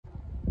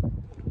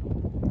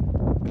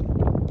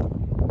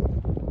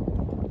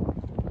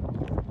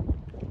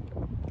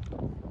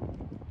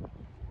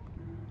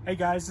Hey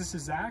guys, this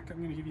is Zach. I'm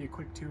going to give you a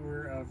quick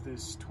tour of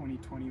this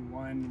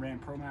 2021 Ram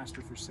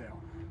Promaster for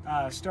sale.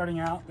 Starting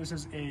out, this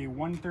is a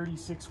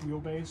 136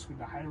 wheelbase with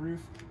the high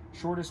roof,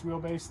 shortest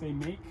wheelbase they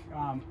make,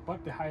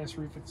 but the highest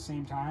roof at the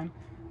same time.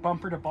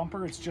 Bumper to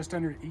bumper, it's just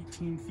under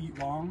 18 feet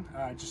long,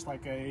 just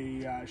like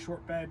a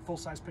short bed,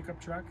 full-size pickup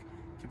truck.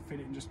 Can fit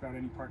it in just about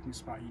any parking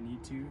spot you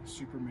need to.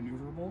 Super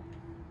maneuverable.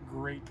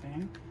 Great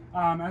thing.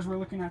 As we're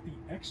looking at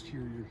the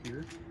exterior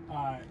here,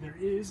 there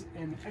is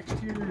an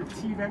exterior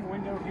T-vent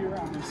window here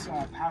on this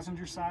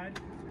passenger side,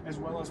 as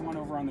well as one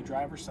over on the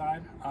driver's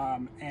side.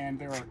 And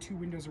there are two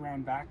windows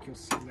around back you'll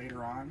see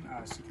later on,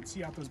 so you can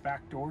see out those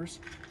back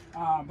doors.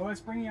 But let's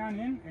bring you on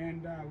in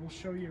and we'll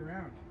show you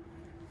around.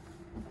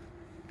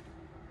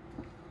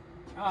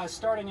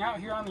 Starting out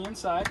here on the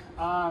inside,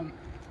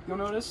 you'll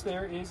notice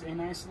there is a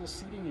nice little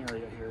seating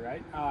area here,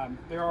 right?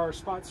 There are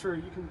spots where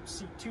you can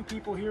seat two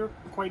people here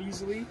quite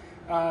easily.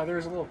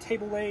 There's a little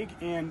table leg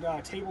and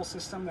table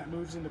system that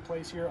moves into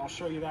place here. I'll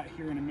show you that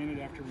here in a minute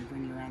after we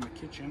bring you around the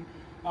kitchen.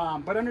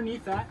 But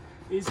underneath that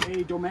is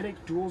a Dometic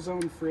dual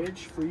zone fridge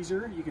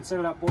freezer. You can set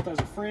it up both as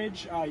a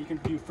fridge. You can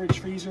do fridge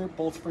freezer,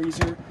 both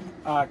freezer,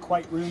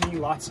 quite roomy,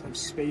 lots of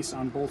space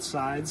on both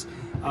sides.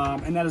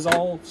 And that is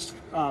all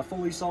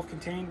fully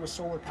self-contained with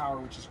solar power,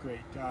 which is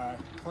great.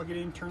 Plug it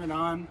in, turn it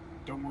on,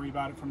 don't worry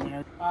about it from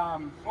there.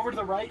 Over to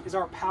the right is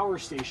our power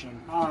station.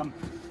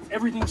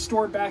 Everything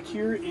stored back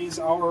here is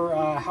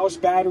our house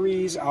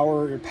batteries,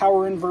 our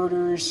power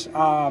inverters,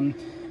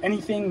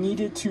 anything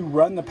needed to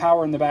run the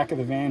power in the back of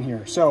the van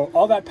here. So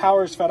all that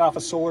power is fed off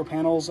of solar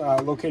panels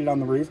located on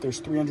the roof. There's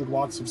 300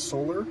 watts of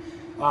solar.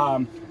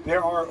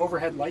 There are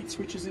overhead light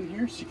switches in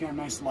here, so you can have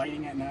nice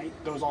lighting at night.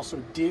 Those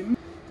also dim,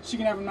 so you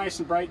can have them nice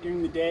and bright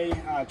during the day,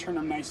 turn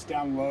them nice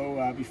down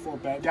low before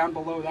bed. Down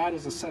below that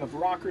is a set of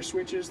rocker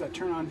switches that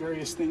turn on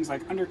various things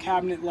like under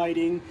cabinet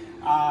lighting,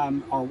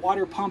 our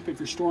water pump. If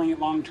you're storing it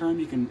long term,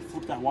 you can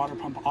flip that water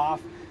pump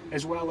off,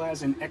 as well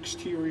as an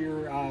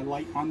exterior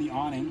light on the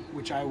awning,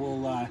 which I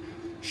will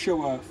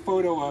show a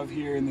photo of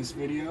here in this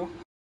video.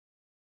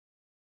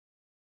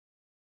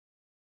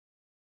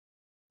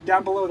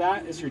 Down below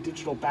that is your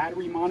digital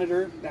battery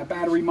monitor. That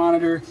battery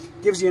monitor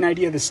gives you an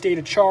idea of the state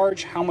of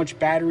charge, how much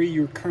battery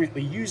you're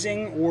currently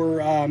using, or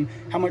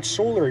how much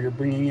solar you're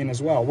bringing in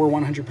as well. We're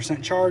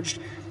 100% charged.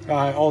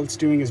 All it's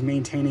doing is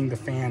maintaining the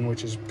fan,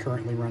 which is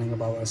currently running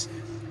above us.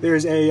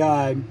 There's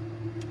a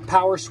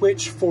power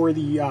switch for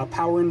the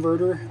power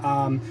inverter.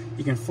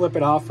 You can flip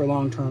it off for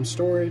long-term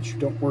storage.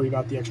 Don't worry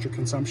about the extra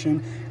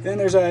consumption. And then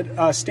there's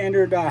a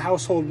standard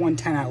household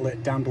 110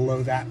 outlet down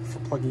below that for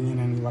plugging in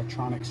any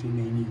electronics you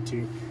may need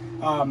to.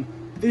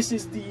 This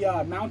is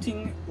the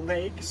mounting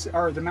legs,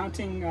 or the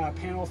mounting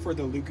panel for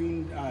the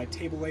Lagoon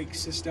table leg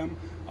system.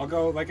 I'll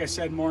go, like I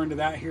said, more into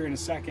that here in a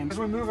second. As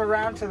we move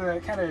around to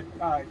the kind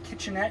of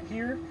kitchenette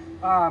here,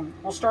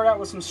 we'll start out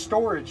with some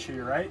storage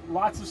here, right?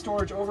 Lots of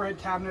storage, overhead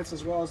cabinets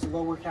as well as the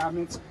lower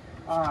cabinets.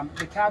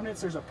 The cabinets,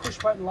 there's a push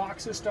button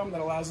lock system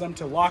that allows them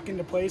to lock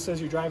into place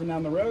as you're driving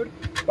down the road,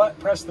 but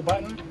press the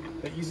button,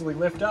 they easily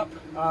lift up,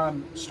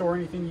 store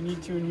anything you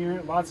need to in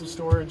here. Lots of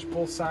storage,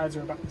 both sides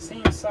are about the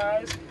same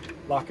size,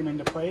 lock them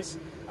into place.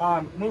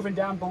 Moving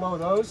down below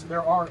those,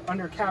 there are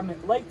under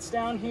cabinet lights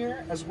down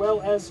here, as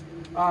well as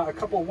a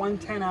couple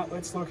 110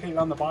 outlets located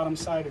on the bottom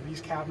side of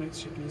these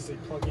cabinets. You can easily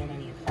plug in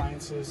any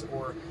appliances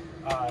or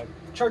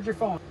charge your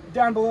phone.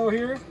 Down below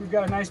here, we've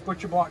got a nice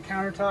butcher block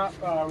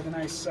countertop with a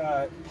nice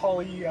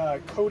poly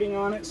coating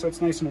on it, so it's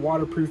nice and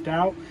waterproofed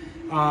out.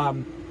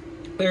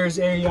 There's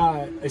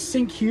a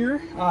sink here,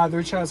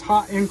 which has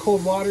hot and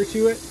cold water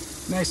to it.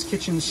 Nice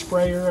kitchen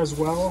sprayer as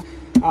well.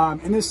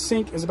 And this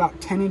sink is about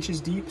 10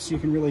 inches deep, so you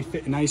can really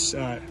fit a nice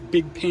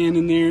big pan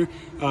in there,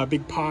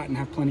 big pot, and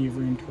have plenty of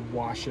room to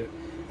wash it.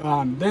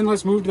 Then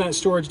let's move to that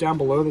storage down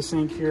below the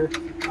sink here.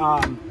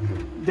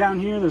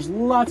 Down here, there's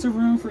lots of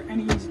room for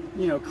any,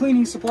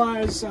 cleaning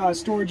supplies,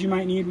 storage you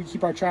might need. We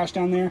keep our trash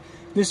down there.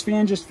 This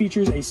fan just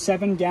features a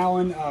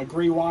 7-gallon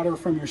gray water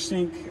from your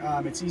sink.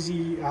 It's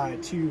easy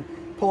to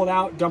pull it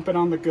out, dump it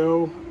on the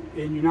go,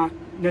 and you're not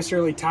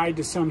necessarily tied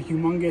to some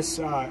humongous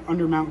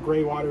undermount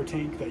gray water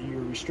tank that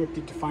you're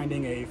restricted to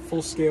finding a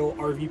full-scale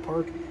RV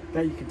park,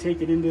 that you can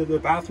take it into the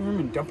bathroom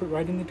and dump it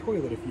right in the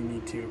toilet if you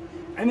need to.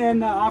 And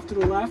then off to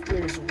the left,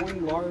 there's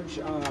one large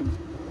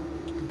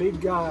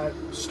big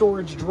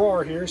storage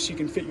drawer here, so you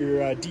can fit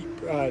your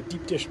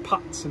deep dish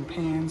pots and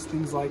pans,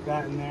 things like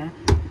that in there.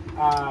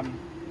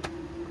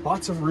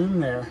 Lots of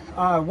room there.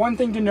 One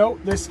thing to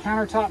note, this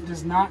countertop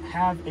does not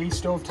have a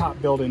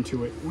stovetop built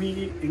into it.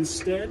 We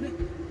instead,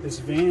 this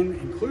van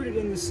included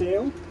in the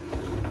sale,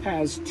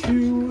 has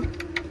two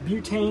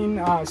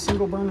butane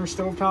single burner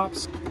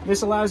stovetops.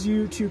 This allows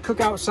you to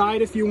cook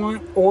outside if you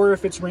want, or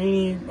if it's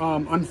rainy,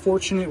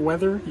 unfortunate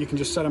weather, you can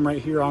just set them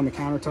right here on the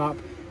countertop,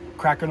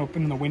 crack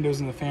open the windows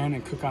in the fan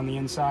and cook on the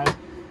inside.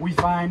 We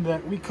find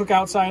that we cook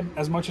outside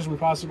as much as we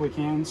possibly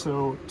can,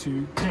 so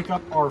to take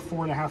up our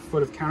 4.5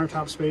 foot of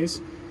countertop space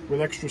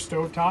with extra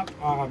stovetop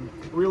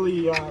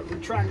really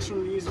retracts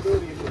from the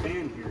usability of the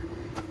van here.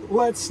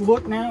 let's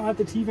look now at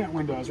the T-vent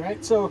windows,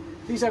 right? So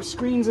these have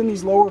screens in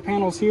these lower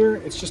panels here.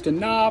 It's just a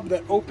knob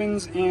that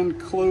opens and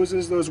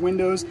closes those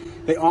windows.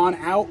 They on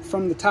out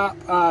from the top,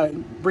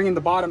 bringing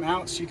the bottom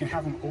out so you can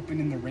have them open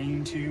in the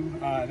rain too.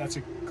 That's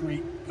a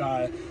great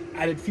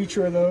added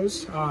feature of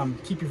those.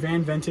 Keep your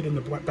van vented in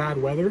the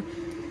bad weather.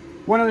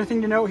 One other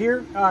thing to note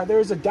here,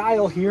 there's a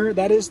dial here.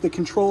 That is the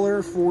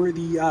controller for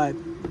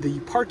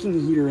the parking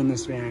heater in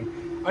this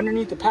van.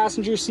 Underneath the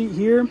passenger seat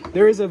here,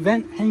 there is a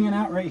vent hanging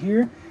out right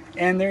here,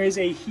 and there is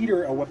a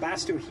heater, a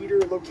Webasto heater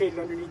located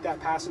underneath that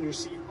passenger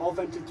seat, all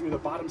vented through the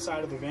bottom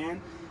side of the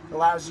van. It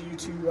allows you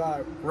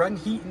to run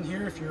heat in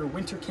here if you're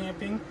winter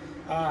camping.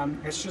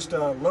 It's just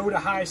a low to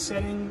high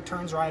setting,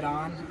 turns right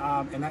on,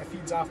 and that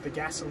feeds off the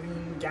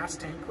gasoline gas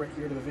tank right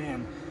here to the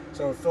van.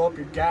 So fill up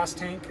your gas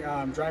tank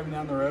driving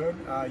down the road,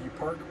 you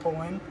park, pull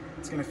in,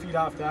 it's going to feed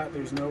off that.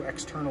 There's no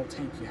external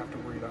tank you have to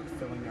worry about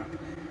filling up.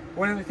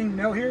 One other thing to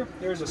note here,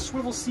 there's a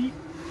swivel seat.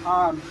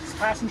 This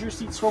passenger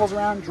seat swivels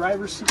around,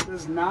 driver's seat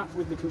does not,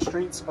 with the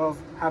constraints of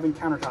having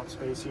countertop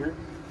space here.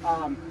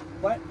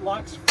 But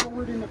locks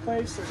forward into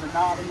place. There's a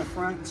knob in the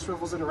front,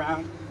 swivels it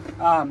around.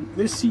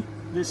 This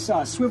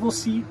swivel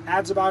seat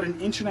adds about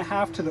 1.5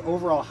 inches to the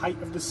overall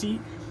height of the seat,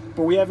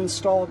 but we have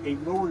installed a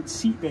lowered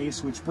seat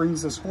base, which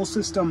brings this whole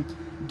system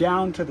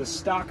down to the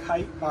stock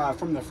height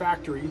from the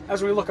factory.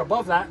 As we look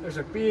above that, there's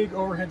a big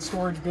overhead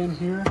storage bin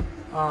here.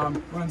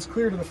 Runs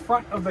clear to the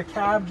front of the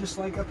cab, just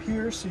like up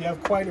here, so you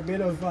have quite a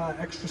bit of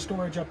extra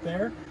storage up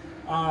there.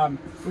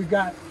 We've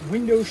got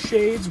window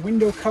shades,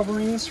 window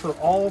coverings for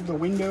all of the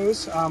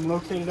windows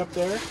located up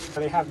there.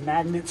 They have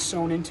magnets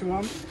sewn into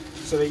them,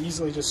 so they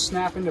easily just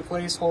snap into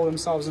place, hold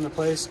themselves into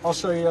place. I'll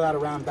show you that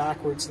around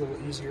backwards a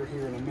little easier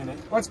here in a minute.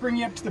 Let's bring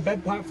you up to the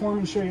bed platform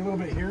and show you a little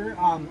bit here.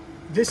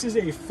 This is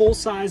a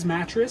full-size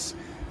mattress.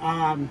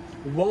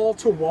 Wall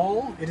to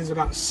wall, it is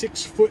about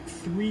 6 foot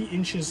 3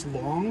 inches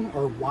long,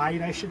 or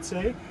wide I should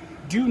say.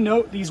 Do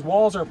note these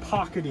walls are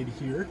pocketed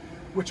here,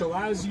 which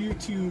allows you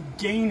to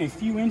gain a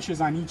few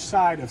inches on each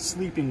side of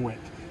sleeping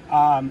width.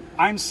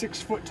 I'm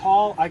 6 foot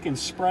tall, I can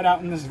spread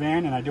out in this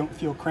van and I don't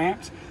feel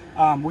cramped,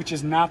 which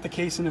is not the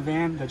case in a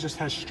van that just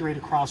has straight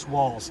across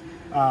walls.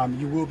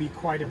 You will be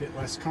quite a bit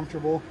less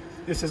comfortable.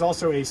 This is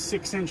also a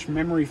 6-inch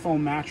memory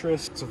foam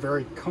mattress. It's a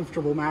very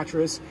comfortable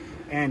mattress.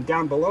 And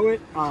down below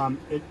it,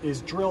 it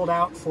is drilled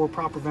out for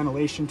proper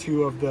ventilation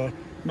too of the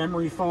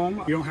memory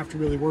foam. You don't have to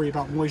really worry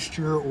about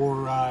moisture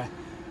or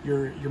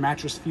your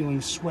mattress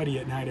feeling sweaty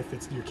at night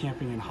if you're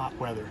camping in hot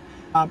weather.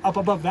 Up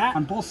above that,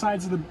 on both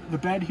sides of the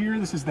bed here,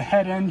 this is the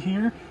head end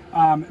here,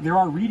 there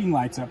are reading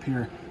lights up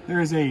here. There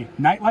is a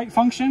night light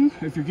function.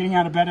 If you're getting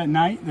out of bed at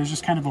night, there's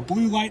just kind of a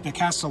blue light that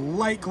casts a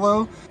light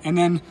glow, and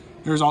then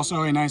there's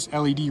also a nice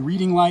LED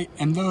reading light,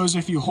 and those,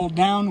 if you hold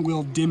down,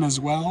 will dim as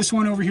well. This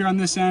one over here on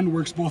this end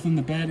works both in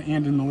the bed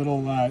and in the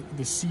little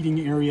the seating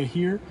area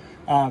here.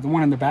 The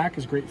one in the back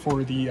is great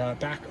for the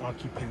back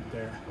occupant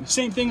there.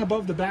 Same thing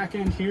above the back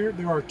end here.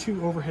 There are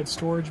 2 overhead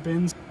storage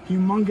bins.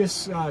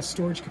 Humongous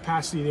storage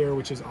capacity there,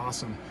 which is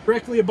awesome.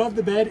 Directly above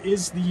the bed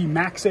is the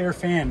MaxxAir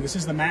fan. This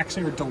is the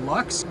MaxxAir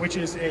Deluxe, which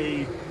is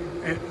a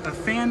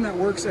fan that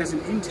works as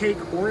an intake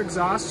or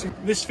exhaust.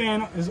 This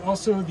fan is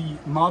also the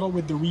model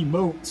with the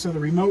remote. So the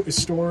remote is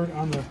stored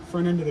on the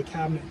front end of the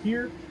cabinet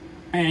here,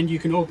 and you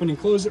can open and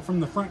close it from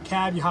the front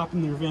cab. You hop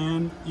in your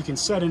van. You can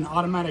set an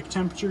automatic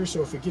temperature,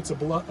 so if it gets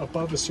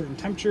above a certain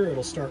temperature,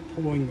 it'll start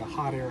pulling the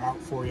hot air out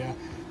for you,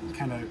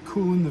 kind of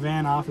cooling the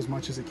van off as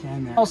much as it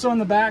can there. Also in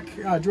the back,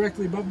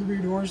 directly above the rear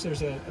doors,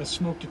 there's a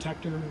smoke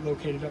detector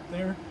located up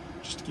there,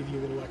 just to give you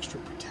a little extra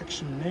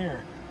protection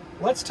there.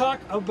 Let's talk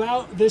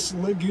about this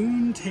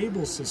Lagoon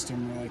table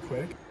system really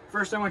quick.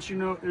 First, I want you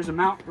to know there's a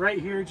mount right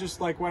here,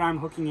 just like what I'm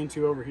hooking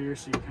into over here,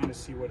 so you kind of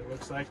see what it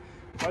looks like.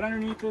 But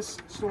underneath this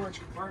storage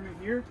compartment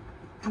here,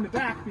 in the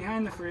back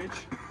behind the fridge,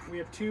 we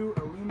have 2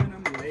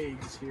 aluminum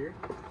legs here,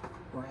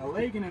 or a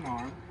leg and an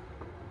arm.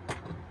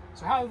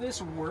 So how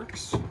this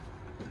works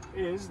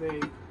is they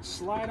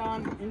slide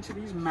on into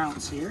these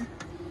mounts here,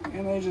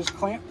 and they just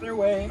clamp their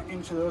way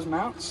into those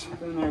mounts.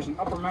 Then there's an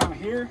upper mount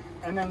here,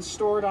 and then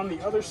stored on the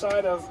other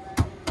side of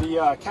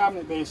the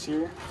cabinet base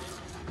here,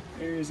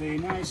 there is a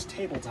nice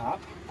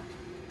tabletop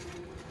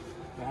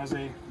that has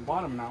a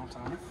bottom mount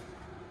on it,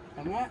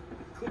 and that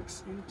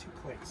clicks into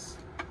place.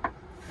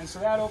 And so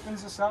that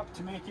opens us up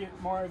to make it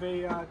more of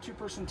a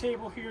 2-person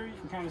table here. You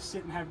can kind of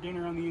sit and have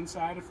dinner on the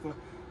inside if the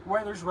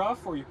weather's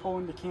rough or you pull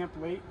into camp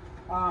late.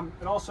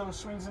 It also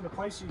swings into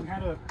place, so you can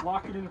kind of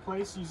lock it into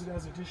place, use it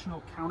as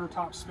additional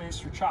countertop space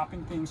for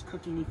chopping things,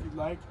 cooking if you'd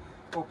like.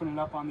 Open it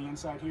up on the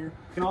inside here.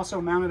 You can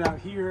also mount it out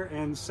here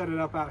and set it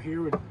up out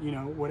here with, you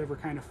know, whatever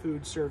kind of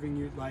food serving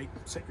you'd like.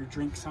 Set your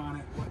drinks on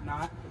it,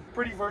 whatnot.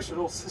 Pretty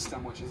versatile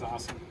system, which is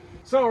awesome.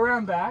 So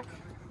around back,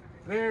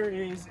 there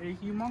is a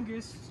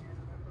humongous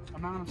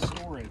amount of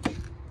storage.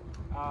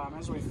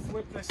 As we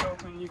flip this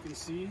open, you can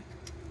see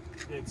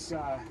it's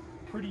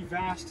pretty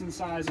vast in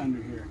size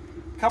under here.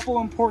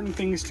 Couple important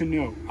things to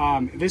note.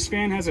 This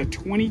van has a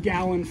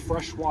 20-gallon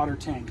freshwater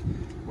tank,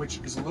 which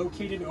is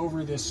located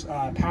over this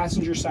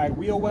passenger side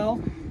wheel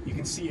well. You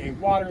can see a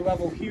water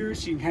level here,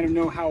 so you can kind of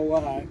know how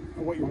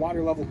what your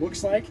water level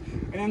looks like.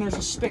 And then there's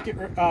a spigot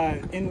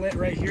inlet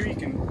right here. You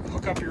can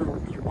hook up your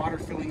water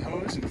filling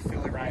hose and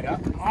fill it right up.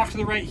 Off to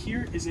the right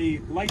here is a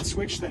light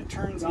switch that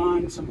turns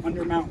on some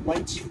undermount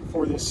lights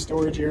for this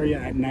storage area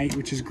at night,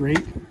 which is great.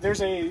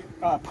 There's a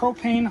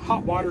propane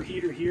hot water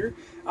heater here.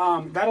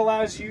 That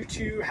allows you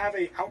to have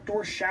an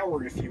outdoor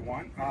shower if you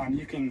want.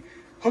 You can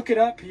hook it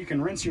up, you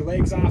can rinse your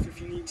legs off if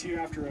you need to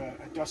after a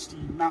dusty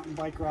mountain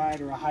bike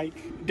ride or a hike.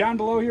 Down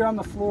below here on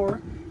the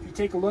floor, if you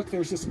take a look,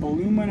 there's this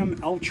aluminum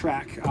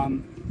L-track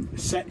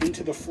set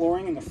into the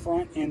flooring in the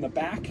front and the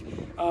back.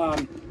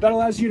 That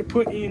allows you to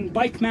put in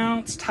bike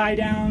mounts, tie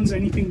downs,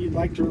 anything you'd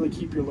like to really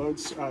keep your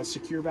loads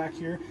secure back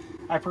here.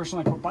 I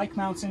personally put bike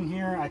mounts in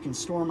here. I can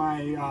store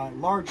my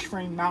large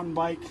frame mountain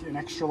bike. An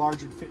extra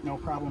large would fit no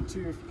problem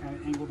too if you kind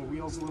of angle the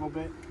wheels a little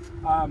bit.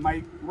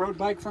 My road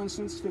bike, for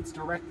instance, fits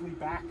directly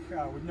back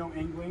with no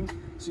angling.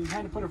 So you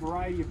kind of put a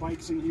variety of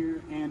bikes in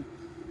here, and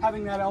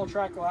having that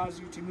L-track allows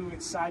you to move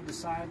it side to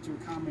side to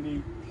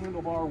accommodate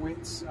handlebar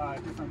widths,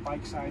 different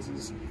bike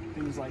sizes,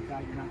 things like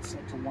that. You're not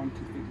set to one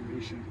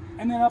configuration.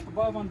 And then up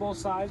above on both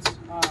sides,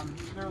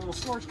 there are little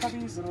storage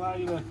cubbies that allow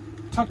you to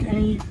tuck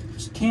any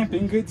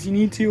camping goods you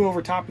need to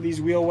over top of these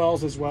wheel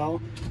wells as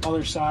well.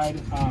 Other side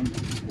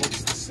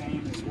looks the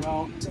same as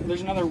well. So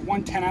there's another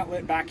 110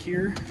 outlet back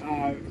here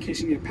in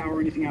case you need to power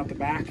anything out the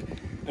back,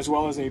 as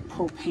well as a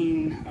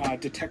propane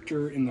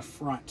detector in the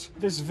front.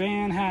 This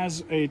van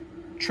has a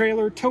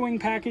trailer towing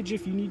package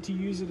if you need to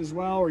use it as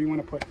well, or you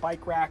want to put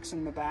bike racks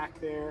in the back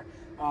there.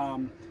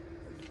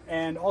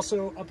 And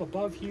also up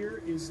above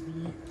here is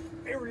the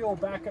aerial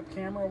backup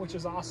camera, which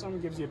is awesome.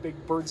 It gives you a big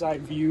bird's eye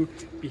view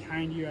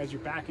behind you as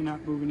you're backing up,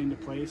 moving into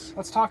place.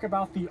 Let's talk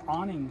about the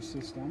awning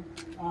system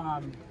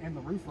and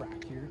the roof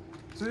rack here.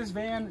 So this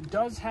van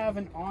does have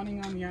an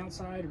awning on the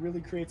outside. It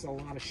really creates a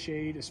lot of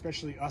shade,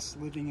 especially us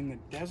living in the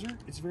desert.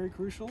 It's very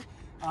crucial.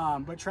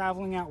 But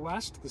traveling out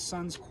west, the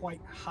sun's quite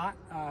hot,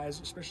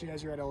 especially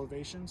as you're at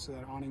elevation, so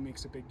that awning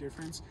makes a big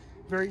difference.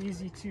 Very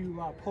easy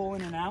to pull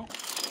in and out.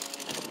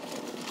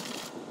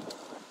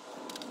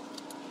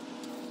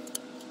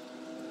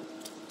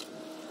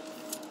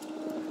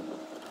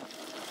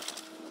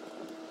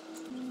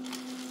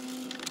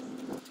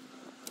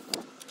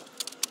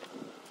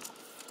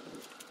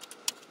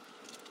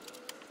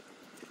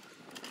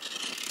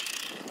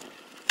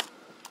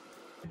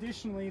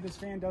 Additionally, this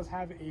van does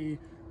have a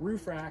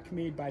roof rack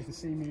made by the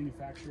same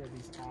manufacturer of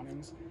these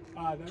awnings.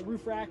 That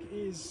roof rack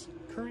is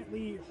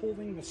currently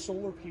holding the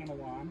solar panel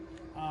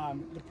on.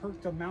 The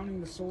perk of mounting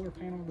the solar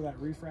panel to that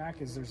roof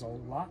rack is there's a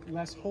lot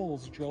less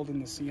holes drilled in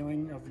the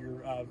ceiling of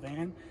your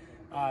van.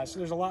 So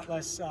there's a lot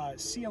less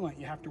sealant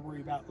you have to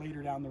worry about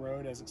later down the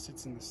road as it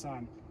sits in the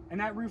sun. And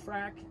that roof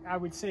rack, I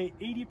would say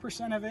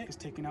 80% of it is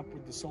taken up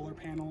with the solar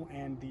panel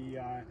and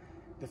the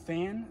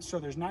fan, so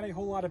there's not a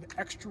whole lot of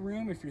extra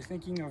room if you're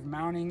thinking of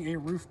mounting a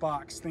roof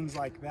box, things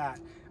like that.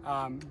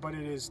 But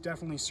it is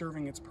definitely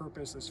serving its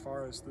purpose as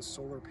far as the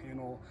solar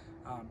panel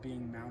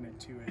being mounted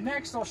to it.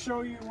 Next, I'll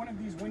show you one of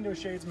these window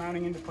shades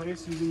mounting into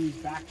place using these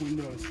back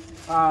windows.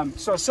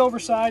 So silver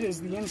side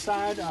is the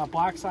inside,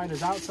 black side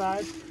is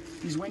outside.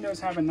 These windows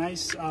have a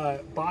nice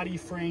body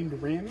framed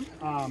rim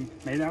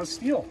made out of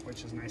steel,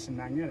 which is nice and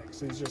magnetic.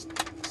 So it's just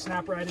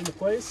snap right into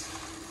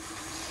place.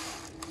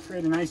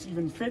 Create a nice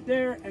even fit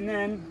there, and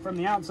then from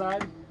the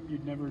outside,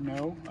 you'd never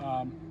know,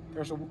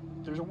 there's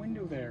a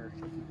window there.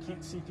 You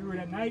can't see through it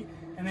at night,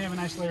 and they have a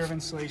nice layer of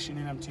insulation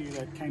in them too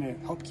that kind of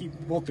help keep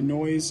both the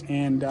noise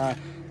and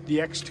the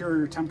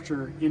exterior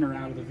temperature in or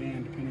out of the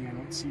van, depending on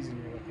what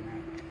season you're looking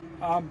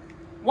at.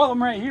 While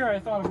I'm right here, I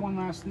thought of one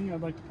last thing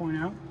I'd like to point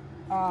out.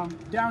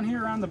 Down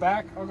here around the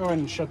back, I'll go ahead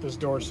and shut this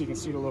door so you can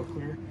see it a little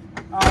clearer,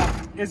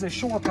 is a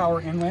shore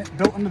power inlet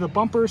built into the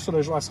bumper, so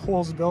there's less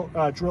holes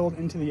drilled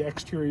into the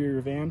exterior of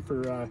your van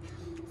for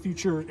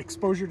future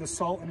exposure to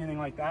salt and anything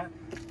like that.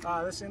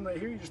 This inlet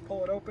here, you just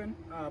pull it open,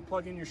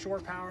 plug in your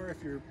shore power.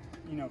 If you're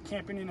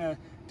camping in a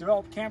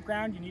developed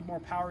campground, you need more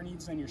power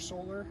needs than your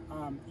solar.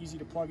 Easy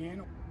to plug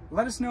in.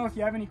 Let us know if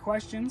you have any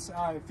questions.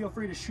 Feel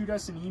free to shoot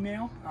us an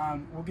email.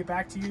 We'll get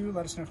back to you.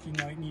 Let us know if you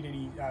need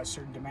any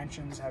certain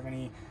dimensions, have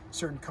any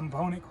certain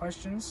component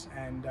questions,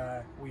 and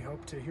we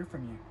hope to hear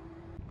from you.